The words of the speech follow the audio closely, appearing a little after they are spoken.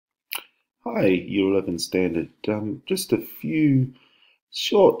Hi, Year 11 Standard. Just a few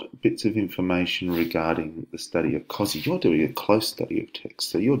short bits of information regarding the study of Cosi. You're doing a close study of text,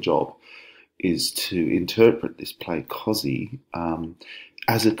 so your job is to interpret this play Cosi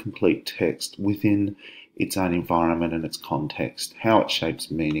as a complete text within its own environment and its context, how it shapes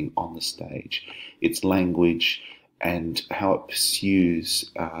meaning on the stage, its language, and how it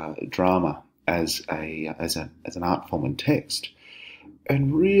pursues drama as an art form and text.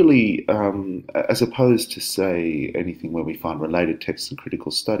 And really, as opposed to say anything where we find related texts and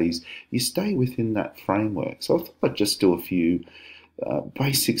critical studies, you stay within that framework. So I thought I'd just do a few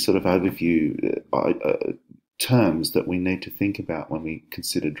basic sort of overview terms that we need to think about when we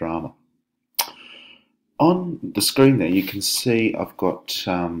consider drama. On the screen there, you can see I've got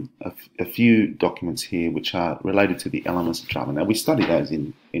a few documents here which are related to the elements of drama. Now, we study those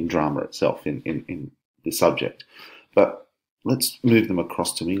in drama itself, in the subject, but let's move them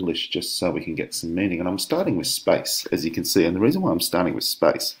across to English just so we can get some meaning. And I'm starting with space, as you can see. And the reason why I'm starting with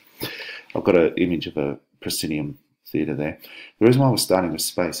space, I've got an image of a proscenium theatre there. The reason why we're starting with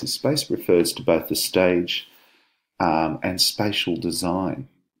space is space refers to both the stage and spatial design.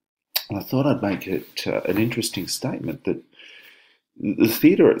 And I thought I'd make it an interesting statement that the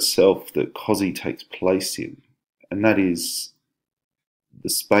theatre itself that Cosi takes place in, and that is the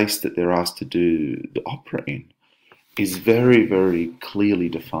space that they're asked to do the opera in, is very, very clearly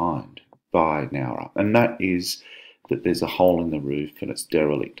defined by Naura, and that is that there's a hole in the roof and it's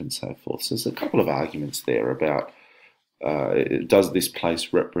derelict and so forth. So there's a couple of arguments there about does this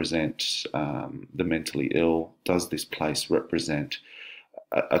place represent the mentally ill? Does this place represent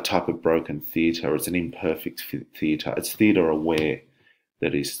a type of broken theatre? It's an imperfect theatre. It's theatre aware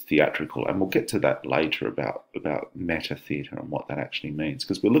that is theatrical, and we'll get to that later about meta theatre and what that actually means,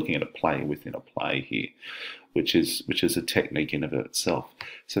 because we're looking at a play within a play here, which is a technique in of itself.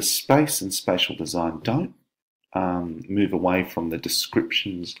 So space and spatial design don't move away from the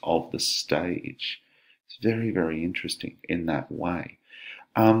descriptions of the stage. It's very, very interesting in that way.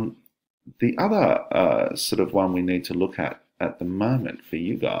 The other sort of one we need to look at the moment for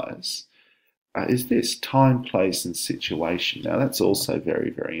you guys is this: time, place, and situation. Now, that's also very,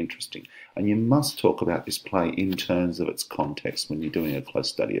 very interesting. And you must talk about this play in terms of its context when you're doing a close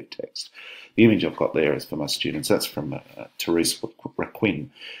study of text. The image I've got there is for my students. That's from Therese Requin,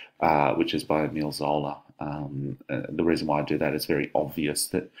 which is by Emile Zola. The reason why I do that is very obvious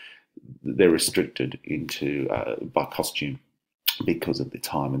that they're restricted into by costume because of the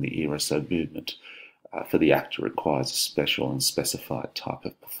time and the era. So movement for the actor requires a special and specified type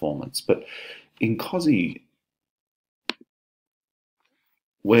of performance. But in Cosi,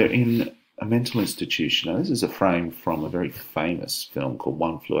 we're in a mental institution. Now, this is a frame from a very famous film called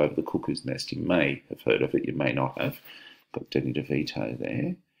One Flew Over the Cuckoo's Nest. You may have heard of it, you may not have. Got Danny DeVito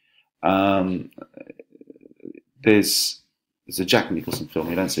there. There's a Jack Nicholson film.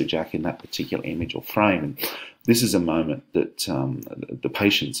 You don't see Jack in that particular image or frame. And this is a moment that the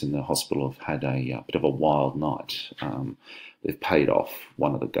patients in the hospital have had a bit of a wild night. They've paid off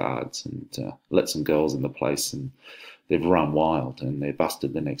one of the guards and let some girls in the place, and they've run wild, and they're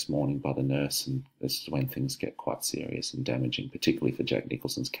busted the next morning by the nurse, and this is when things get quite serious and damaging, particularly for Jack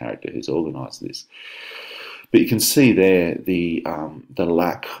Nicholson's character who's organised this. But you can see there the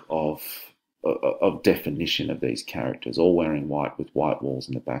lack of definition of these characters, all wearing white with white walls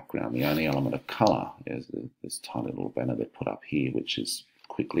in the background. The only element of colour is this tiny little banner they put up here, which is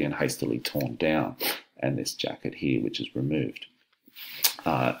quickly and hastily torn down, and this jacket here, which is removed.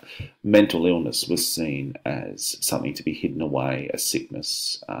 Mental illness was seen as something to be hidden away, a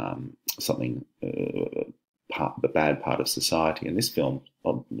sickness, something the bad part of society. And this film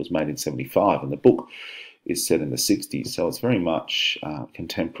was made in '75, and the book is set in the '60s, so it's very much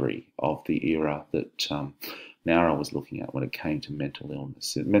contemporary of the era that Naura was looking at when it came to mental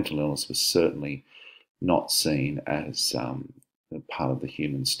illness. Mental illness was certainly not seen as part of the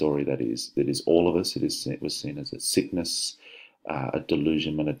human story that is all of us. It was seen as a sickness, a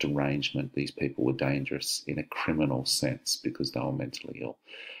delusionment, a derangement. These people were dangerous in a criminal sense because they were mentally ill.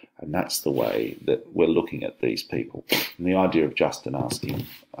 And that's the way that we're looking at these people. And the idea of Justin asking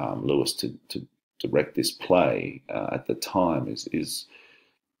Lewis to direct this play at the time is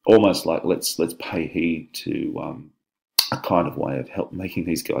almost like let's pay heed to a kind of way of making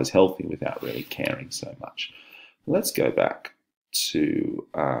these guys healthy without really caring so much. Let's go back to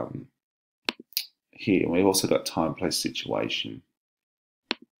here. We've also got time, place, situation.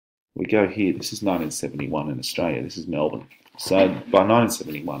 We go here. This is 1971 in Australia. This is Melbourne. So by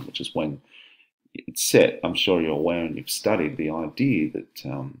 1971, which is when it's set, I'm sure you're aware and you've studied the idea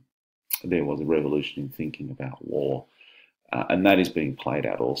that there was a revolution in thinking about war and that is being played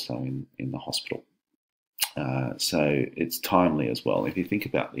out also in the hospital. So it's timely as well. If you think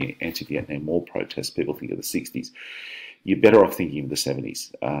about the anti-Vietnam War protests, people think of the 60s. You're better off thinking of the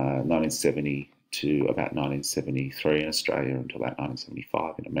 70s, 1970 to about 1973 in Australia, until about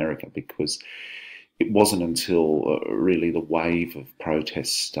 1975 in America, because it wasn't until really the wave of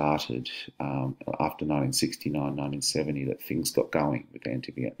protests started after 1969, 1970 that things got going with the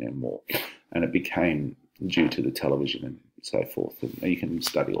anti-Vietnam War, and it became due to the television and so forth. And you can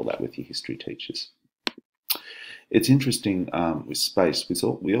study all that with your history teachers. It's interesting with space.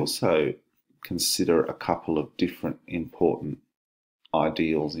 We also consider a couple of different important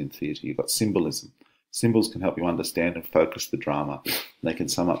ideals in theatre. You've got symbolism. Symbols can help you understand and focus the drama. They can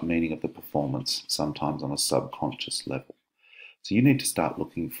sum up meaning of the performance, sometimes on a subconscious level. So you need to start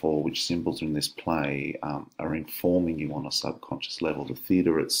looking for which symbols in this play are informing you on a subconscious level. The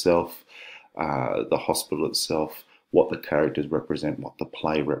theatre itself, the hospital itself, what the characters represent, what the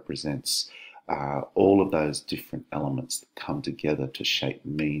play represents, all of those different elements that come together to shape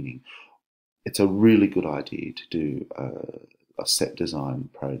meaning. It's a really good idea to do a set design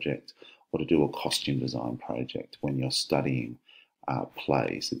project or to do a costume design project when you're studying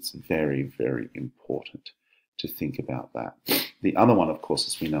plays. It's very, very important to think about that. The other one, of course,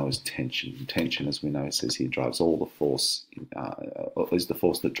 as we know, is tension. Tension, as we know, it says here, drives all the force, is the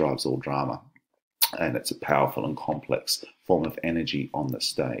force that drives all drama. And it's a powerful and complex form of energy on the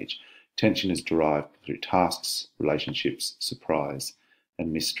stage. Tension is derived through tasks, relationships, surprise,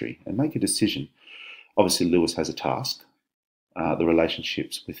 and mystery. And make a decision. Obviously, Lewis has a task. The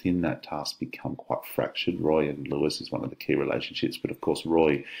relationships within that task become quite fractured. Roy and Lewis is one of the key relationships, but of course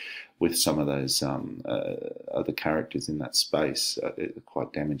Roy, with some of those other characters in that space, are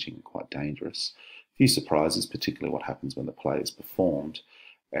quite damaging and quite dangerous. A few surprises, particularly what happens when the play is performed,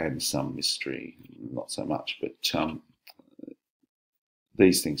 and some mystery, not so much, but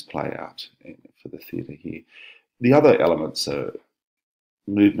these things play out for the theatre here. The other elements are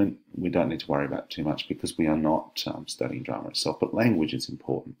movement. We don't need to worry about too much because we are not studying drama itself, but language is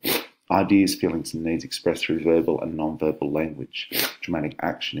important. Ideas, feelings and needs expressed through verbal and non-verbal language. Dramatic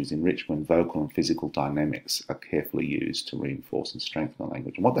action is enriched when vocal and physical dynamics are carefully used to reinforce and strengthen the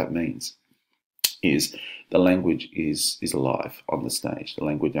language. And what that means is the language is alive on the stage. The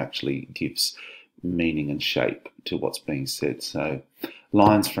language actually gives meaning and shape to what's being said. So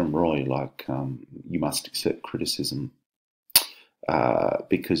lines from Roy like, you must accept criticism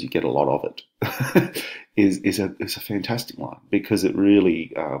because you get a lot of it, is a fantastic line, because it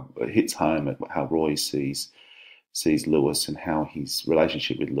really hits home at how Roy sees Lewis and how his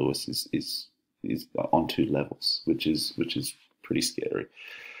relationship with Lewis is on two levels, which is pretty scary.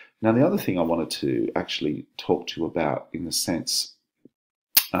 Now, the other thing I wanted to actually talk to you about, in the sense,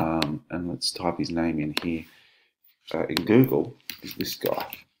 and let's type his name in here in Google, is this guy,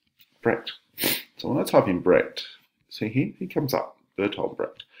 Brecht. So when I type in Brecht, see here, he comes up, Bertolt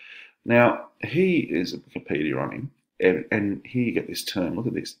Brecht. Now, he is a Wikipedia on him, and here you get this term, look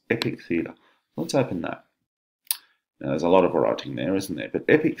at this, epic theatre. Let's open that. Now, there's a lot of writing there, isn't there? But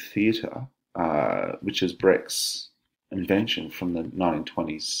epic theatre, which is Brecht's invention from the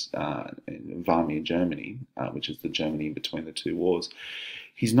 1920s in Weimar Germany, which is the Germany in between the two wars,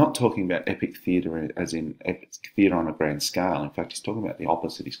 he's not talking about epic theatre as in epic theatre on a grand scale. In fact, he's talking about the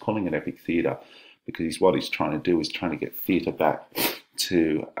opposite. He's calling it epic theatre because what he's trying to do is trying to get theatre back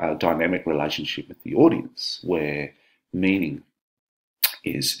to a dynamic relationship with the audience, where meaning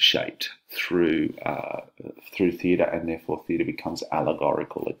is shaped through theatre, and therefore theatre becomes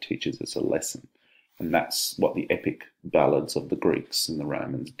allegorical. It teaches us a lesson. And that's what the epic ballads of the Greeks and the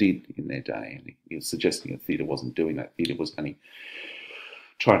Romans did in their day. And he was suggesting that theatre wasn't doing that. Theatre was only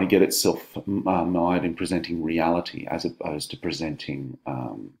trying to get itself mired in presenting reality as opposed to presenting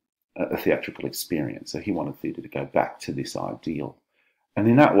a theatrical experience. So he wanted theatre to go back to this ideal. And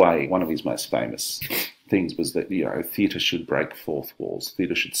in that way, one of his most famous things was that, theatre should break fourth walls.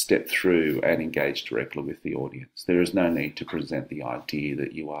 Theatre should step through and engage directly with the audience. There is no need to present the idea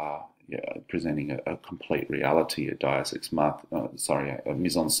that you are presenting a complete reality, a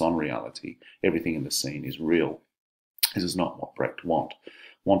mise-en-scène reality. Everything in the scene is real. This is not what Brecht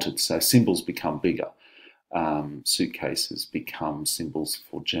wanted. So symbols become bigger. Suitcases become symbols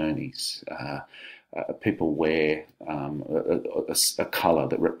for journeys. People wear a colour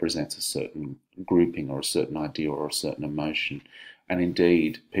that represents a certain grouping or a certain idea or a certain emotion. And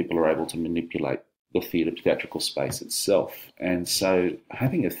indeed, people are able to manipulate the theatrical space itself. And so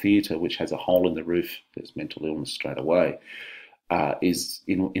having a theatre which has a hole in the roof, there's mental illness straight away, is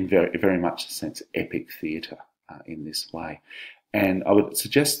in very, very much a sense epic theatre in this way. And I would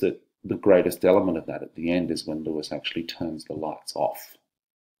suggest that the greatest element of that at the end is when Lewis actually turns the lights off.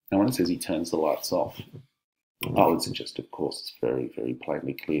 Now, when it says he turns the lights off, I would suggest, of course, it's very, very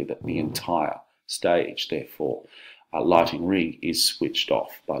plainly clear that the entire stage, therefore, lighting rig is switched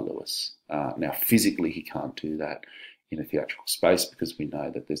off by Lewis. Now, physically, he can't do that in a theatrical space because we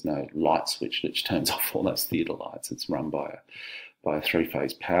know that there's no light switch which turns off all those theatre lights. It's run by a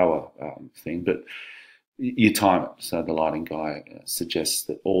three-phase power thing, but you time it. So the lighting guy suggests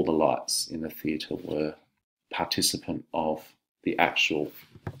that all the lights in the theatre were participant of the actual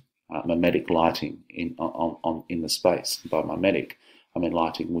mimetic lighting in the space. By mimetic, I mean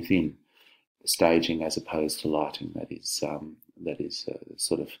lighting within the staging, as opposed to lighting that is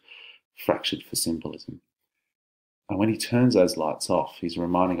sort of fractured for symbolism. And when he turns those lights off, he's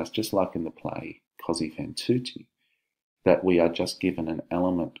reminding us, just like in the play Cosi fan tutti, that we are just given an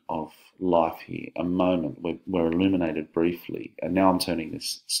element of life here, a moment. We're illuminated briefly, and now I'm turning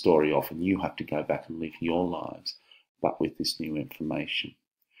this story off, and you have to go back and live your lives, but with this new information.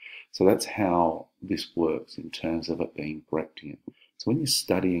 So that's how this works in terms of it being Brechtian. So when you're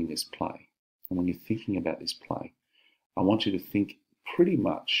studying this play, and when you're thinking about this play, I want you to think pretty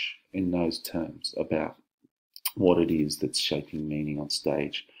much in those terms about what it is that's shaping meaning on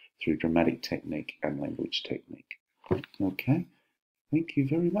stage through dramatic technique and language technique. Okay, thank you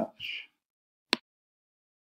very much.